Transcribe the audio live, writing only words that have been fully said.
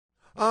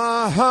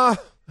Uh-huh.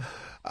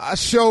 I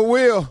sure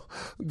will.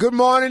 Good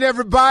morning,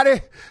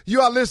 everybody. You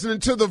are listening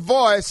to The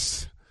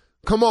Voice.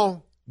 Come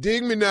on,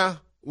 dig me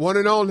now. One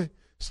and only.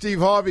 Steve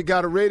Harvey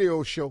got a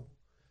radio show.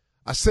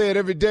 I say it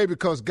every day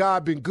because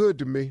God been good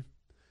to me.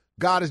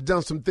 God has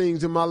done some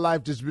things in my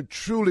life that's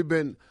truly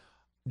been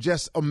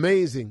just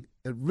amazing.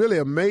 And really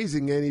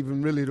amazing ain't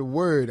even really the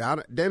word.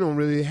 They don't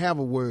really have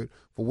a word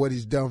for what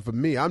he's done for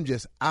me. I'm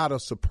just out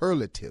of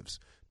superlatives.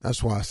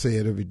 That's why I say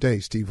it every day.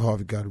 Steve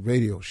Harvey got a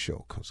radio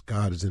show because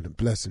God is in the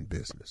blessing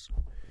business.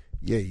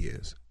 Yeah, he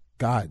is.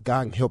 God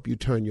can help you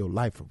turn your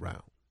life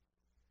around.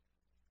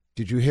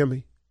 Did you hear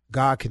me?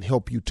 God can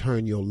help you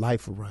turn your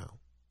life around.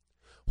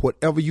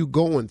 Whatever you're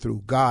going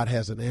through, God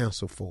has an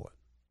answer for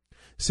it.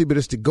 See, but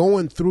it's the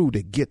going through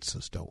that gets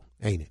us, though,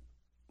 ain't it?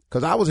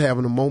 Because I was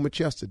having a moment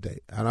yesterday,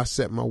 and I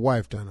sat my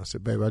wife down. I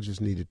said, baby, I just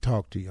need to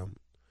talk to you. I'm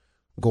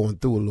going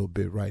through a little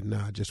bit right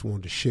now. I just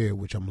wanted to share,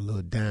 which I'm a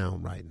little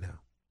down right now.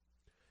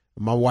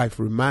 And my wife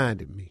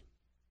reminded me.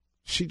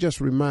 She just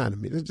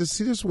reminded me.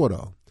 See, this is what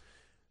a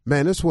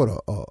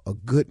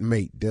good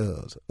mate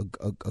does.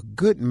 A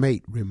good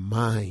mate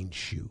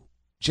reminds you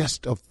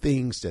just of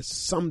things that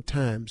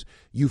sometimes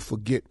you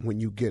forget when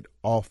you get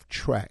off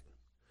track.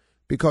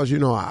 Because, you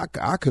know, I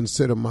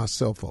consider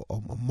myself a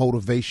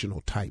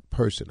motivational type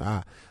person.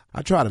 I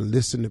try to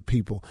listen to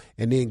people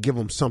and then give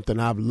them something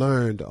I've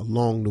learned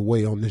along the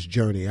way on this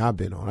journey I've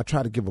been on. I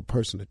try to give a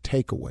person a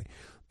takeaway.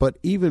 But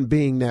even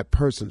being that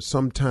person,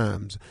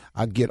 sometimes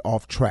I get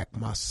off track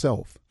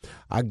myself.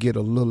 I get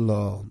a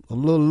little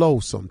low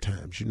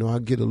sometimes. You know, I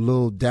get a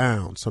little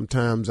down.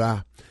 Sometimes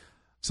I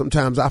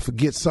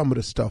forget some of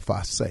the stuff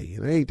I say.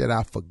 It ain't that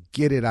I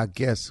forget it, I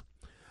guess.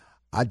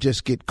 I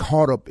just get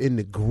caught up in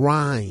the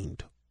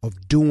grind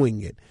of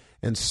doing it.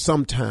 And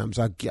sometimes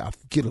I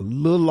get a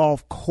little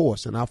off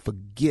course and I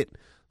forget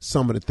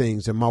some of the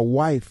things. And my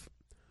wife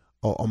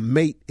or a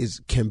mate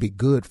can be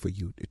good for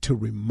you to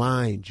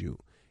remind you.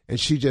 And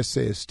she just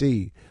said,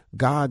 Steve,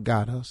 God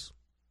got us.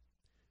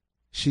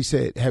 She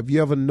said, have you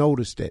ever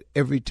noticed that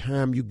every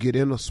time you get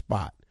in a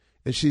spot,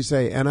 and she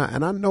said, and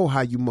I know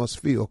how you must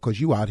feel because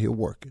you out here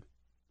working.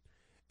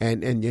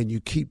 And you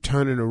keep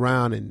turning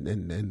around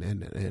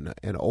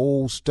and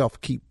old stuff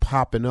keep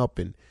popping up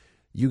and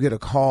you get a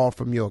call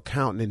from your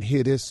accountant and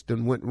hear this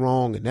done went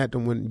wrong and that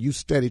done went, you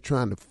steady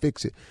trying to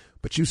fix it,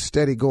 but you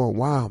steady going,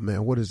 wow,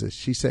 man, what is this?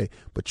 She say,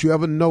 but you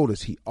ever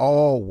notice he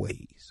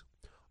always,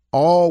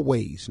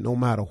 no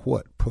matter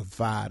what,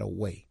 provide a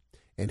way,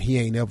 and he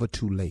ain't ever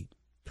too late.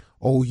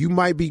 Oh, you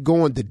might be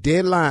going, the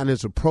deadline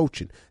is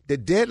approaching. The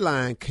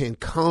deadline can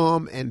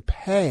come and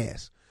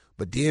pass,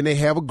 but then they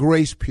have a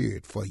grace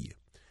period for you.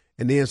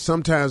 And then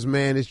sometimes,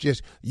 man, it's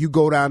just you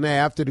go down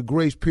there after the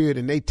grace period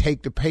and they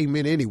take the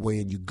payment anyway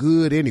and you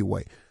good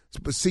anyway.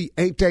 But see,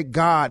 ain't that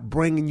God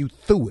bringing you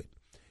through it?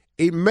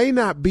 It may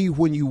not be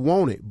when you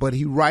want it, but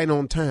he right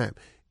on time.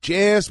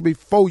 Just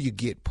before you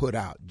get put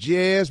out,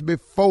 just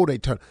before they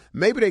turn.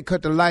 Maybe they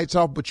cut the lights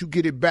off, but you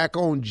get it back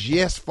on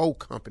just before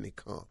company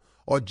come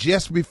or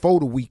just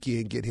before the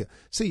weekend get here.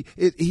 See,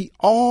 he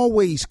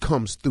always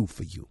comes through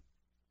for you.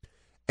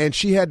 And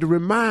she had to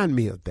remind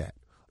me of that.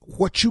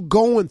 What you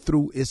going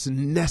through is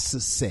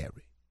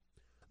necessary.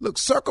 Look,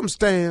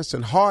 circumstance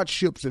and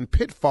hardships and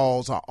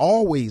pitfalls are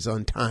always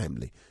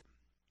untimely.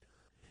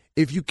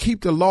 If you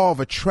keep the law of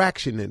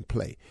attraction in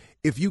play,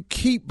 if you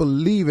keep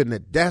believing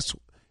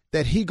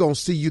that he gonna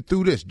see you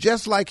through this,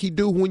 just like he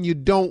do when you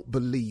don't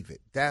believe it.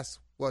 That's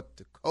what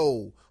the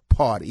cold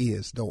part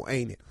is, though,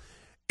 ain't it?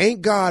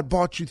 Ain't God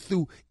brought you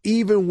through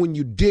even when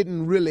you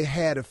didn't really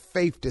have the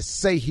faith to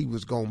say he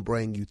was gonna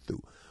bring you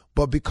through?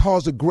 But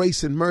because of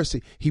grace and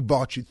mercy, he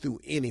brought you through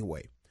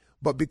anyway.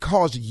 But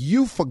because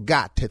you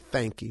forgot to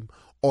thank him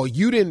or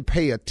you didn't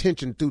pay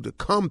attention to the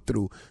come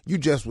through, you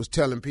just was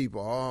telling people,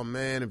 oh,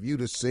 man, if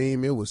you'd have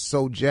seen me, it was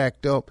so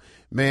jacked up.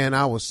 Man,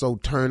 I was so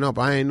turned up.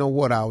 I ain't know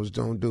what I was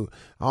going to do.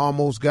 I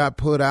almost got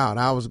put out.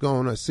 I was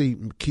going to see,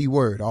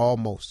 keyword,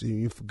 almost.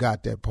 You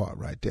forgot that part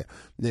right there.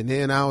 And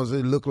then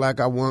it looked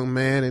like I won,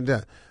 man.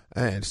 And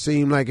it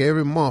seemed like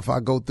every month I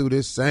go through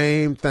this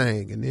same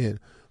thing. And then,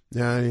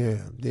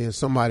 then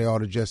somebody ought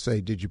to just say,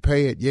 did you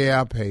pay it?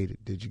 Yeah, I paid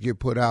it. Did you get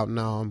put out?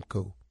 No, I'm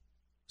cool.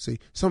 See,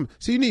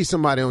 you need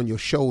somebody on your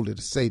shoulder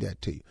to say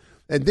that to you.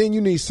 And then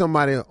you need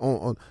somebody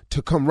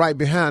to come right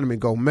behind them and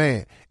go,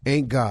 man,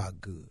 ain't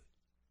God good?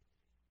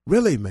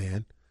 Really,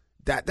 man,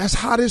 that's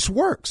how this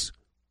works.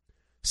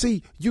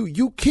 See,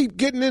 you keep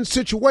getting in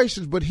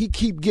situations, but he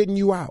keep getting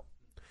you out.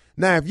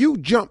 Now, if you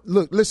jump,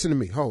 look, listen to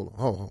me. Hold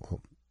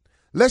on.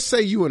 Let's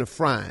say you in a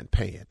frying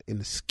pan, in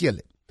the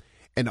skillet.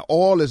 And the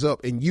oil is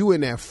up and you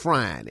in there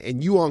frying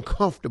and you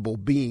uncomfortable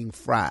being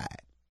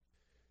fried.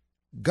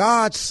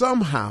 God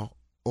somehow,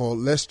 or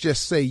let's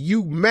just say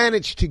you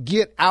managed to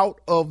get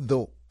out of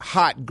the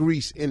hot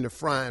grease in the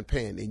frying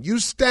pan and you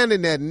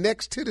standing there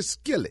next to the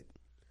skillet,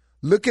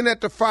 looking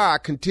at the fire,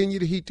 continue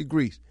to heat the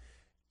grease.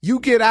 You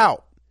get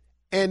out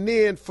and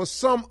then for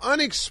some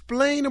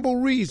unexplainable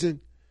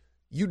reason,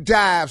 you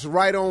dives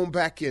right on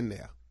back in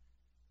there.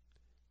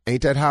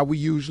 Ain't that how we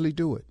usually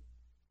do it?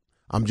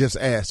 I'm just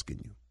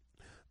asking you.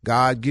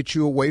 God get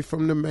you away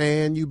from the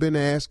man you've been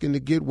asking to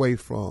get away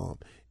from.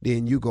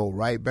 Then you go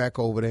right back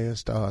over there and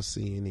start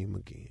seeing him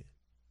again.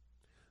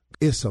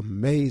 It's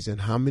amazing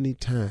how many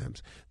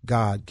times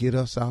God get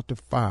us out the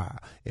fire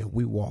and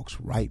we walks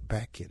right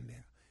back in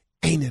there.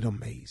 Ain't it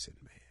amazing,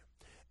 man?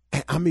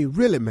 And I mean,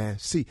 really, man,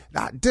 see,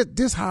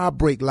 this how I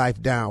break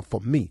life down for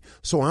me.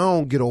 So I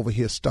don't get over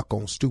here stuck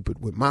on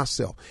stupid with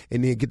myself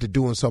and then get to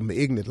doing something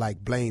ignorant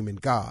like blaming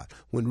God.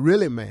 When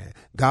really, man,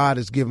 God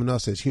has given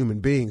us as human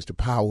beings the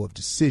power of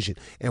decision,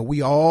 and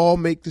we all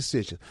make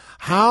decisions.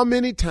 How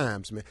many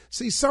times, man?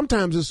 See,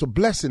 sometimes it's a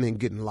blessing in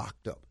getting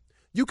locked up.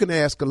 You can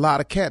ask a lot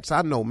of cats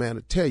I know, man,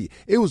 to tell you.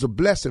 It was a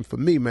blessing for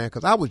me, man,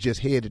 because I was just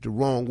headed the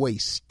wrong way,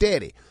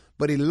 steady.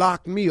 But he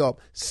locked me up,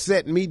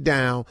 set me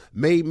down,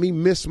 made me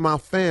miss my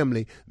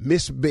family,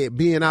 miss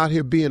being out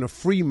here being a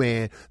free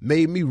man,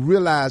 made me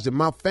realize that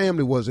my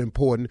family was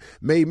important,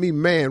 made me,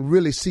 man,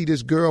 really see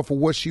this girl for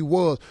what she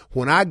was.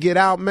 When I get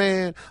out,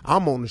 man,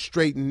 I'm on the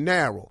straight and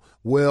narrow.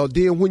 Well,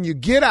 then when you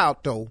get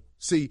out, though,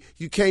 see,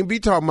 you can't be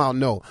talking about,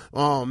 no,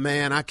 oh,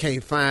 man, I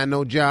can't find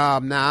no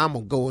job now. I'm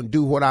going to go and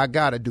do what I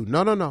got to do.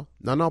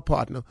 No,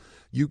 partner.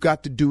 You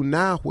got to do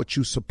now what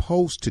you're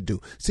supposed to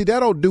do. See, that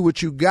don't do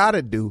what you got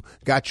to do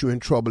got you in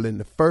trouble in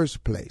the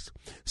first place.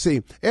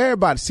 See,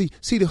 everybody,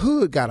 see, the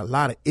hood got a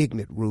lot of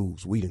ignorant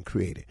rules we done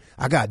created.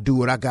 I got to do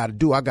what I got to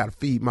do. I got to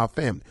feed my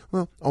family.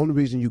 Well, only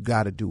reason you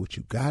got to do what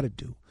you got to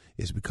do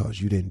is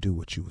because you didn't do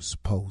what you were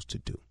supposed to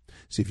do.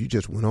 See, if you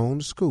just went on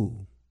to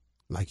school,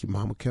 like your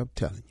mama kept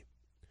telling you.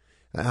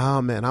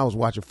 Oh, man, I was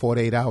watching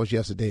 48 Hours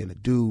yesterday, and a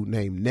dude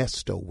named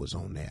Nesto was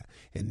on there.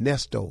 And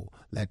Nesto,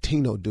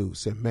 Latino dude,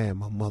 said, man,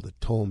 my mother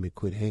told me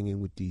quit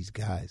hanging with these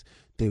guys.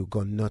 They were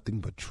going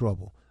nothing but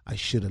trouble. I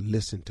should have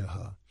listened to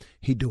her.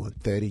 He doing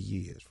 30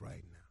 years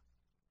right now.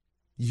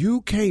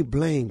 You can't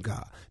blame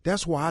God.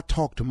 That's why I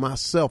talk to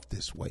myself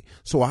this way,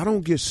 so I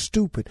don't get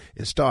stupid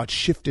and start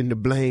shifting the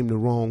blame the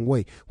wrong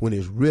way when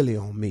it's really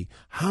on me.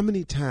 How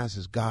many times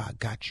has God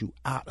got you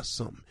out of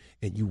something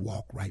and you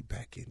walk right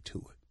back into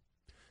it?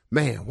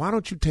 Man, why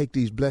don't you take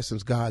these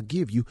blessings God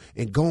give you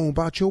and go on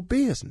about your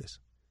business?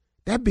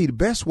 That'd be the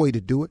best way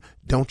to do it,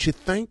 don't you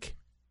think?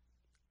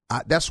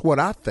 That's what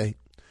I think.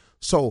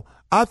 So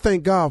I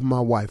thank God for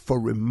my wife for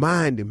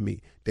reminding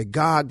me that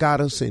God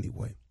got us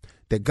anyway,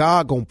 that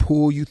God gonna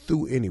pull you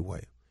through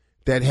anyway.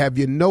 That have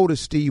you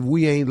noticed, Steve,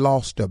 we ain't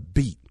lost a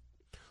beat.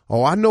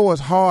 Oh, I know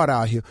it's hard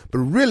out here, but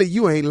really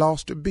you ain't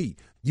lost a beat.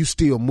 You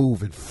still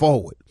moving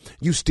forward.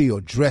 You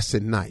still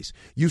dressing nice.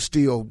 You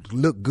still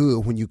look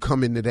good when you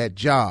come into that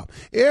job.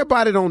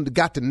 Everybody don't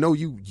got to know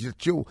you,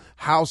 your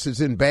house is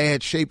in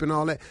bad shape and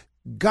all that.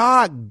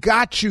 God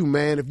got you,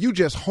 man. If you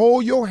just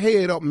hold your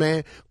head up,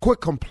 man,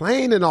 quit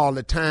complaining all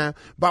the time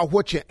about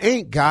what you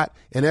ain't got.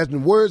 And as in the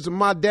words of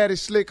my daddy,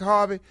 Slick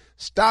Harvey,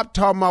 stop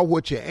talking about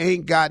what you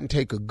ain't got and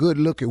take a good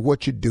look at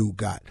what you do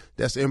got.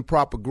 That's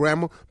improper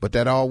grammar, but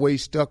that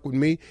always stuck with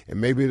me, and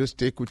maybe it'll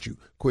stick with you.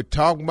 Quit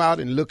talking about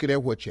it and looking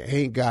at what you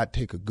ain't got.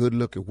 Take a good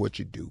look at what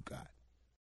you do got.